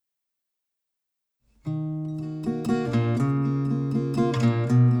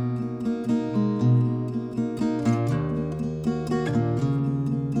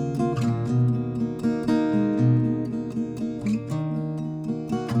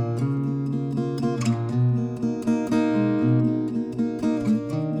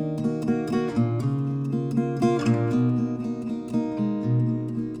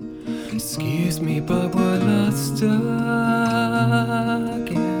Excuse me, but we're lost again.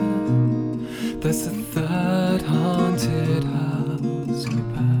 That's the third haunted house we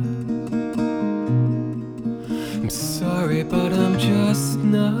passed. I'm sorry, but I'm just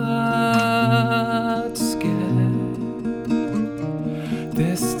not scared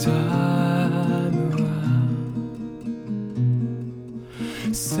this time around.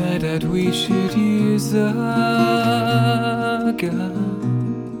 Said that we should use a gun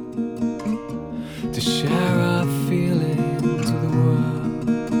to share our feelings with the world.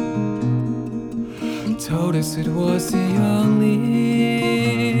 Told us it was the only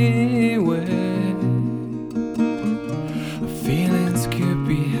way our feelings could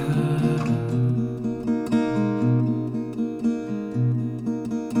be heard.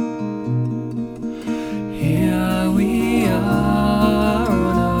 Here we are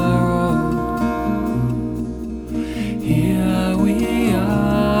on our own. Here we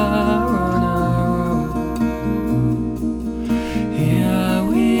are. Here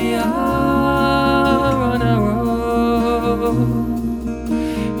we are on our own.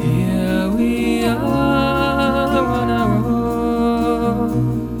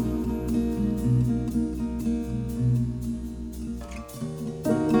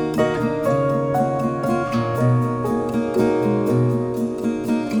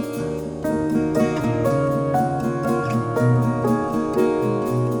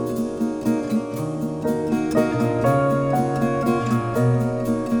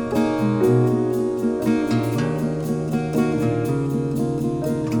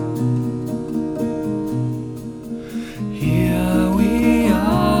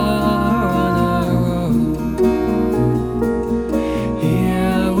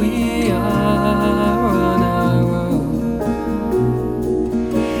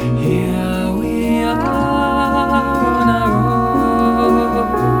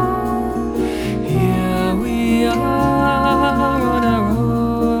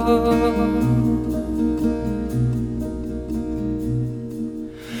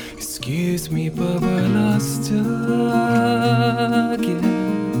 Excuse me, but we're lost again.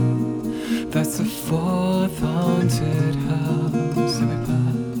 That's the fourth haunted house that we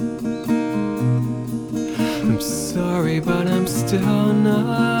passed. I'm sorry, but I'm still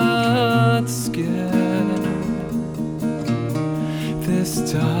not scared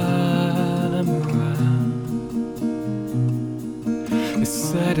this time around. They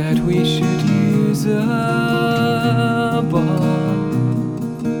said that we should use a ball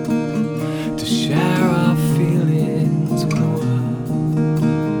to share our feelings with the world.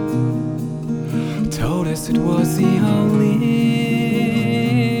 Told us it was the only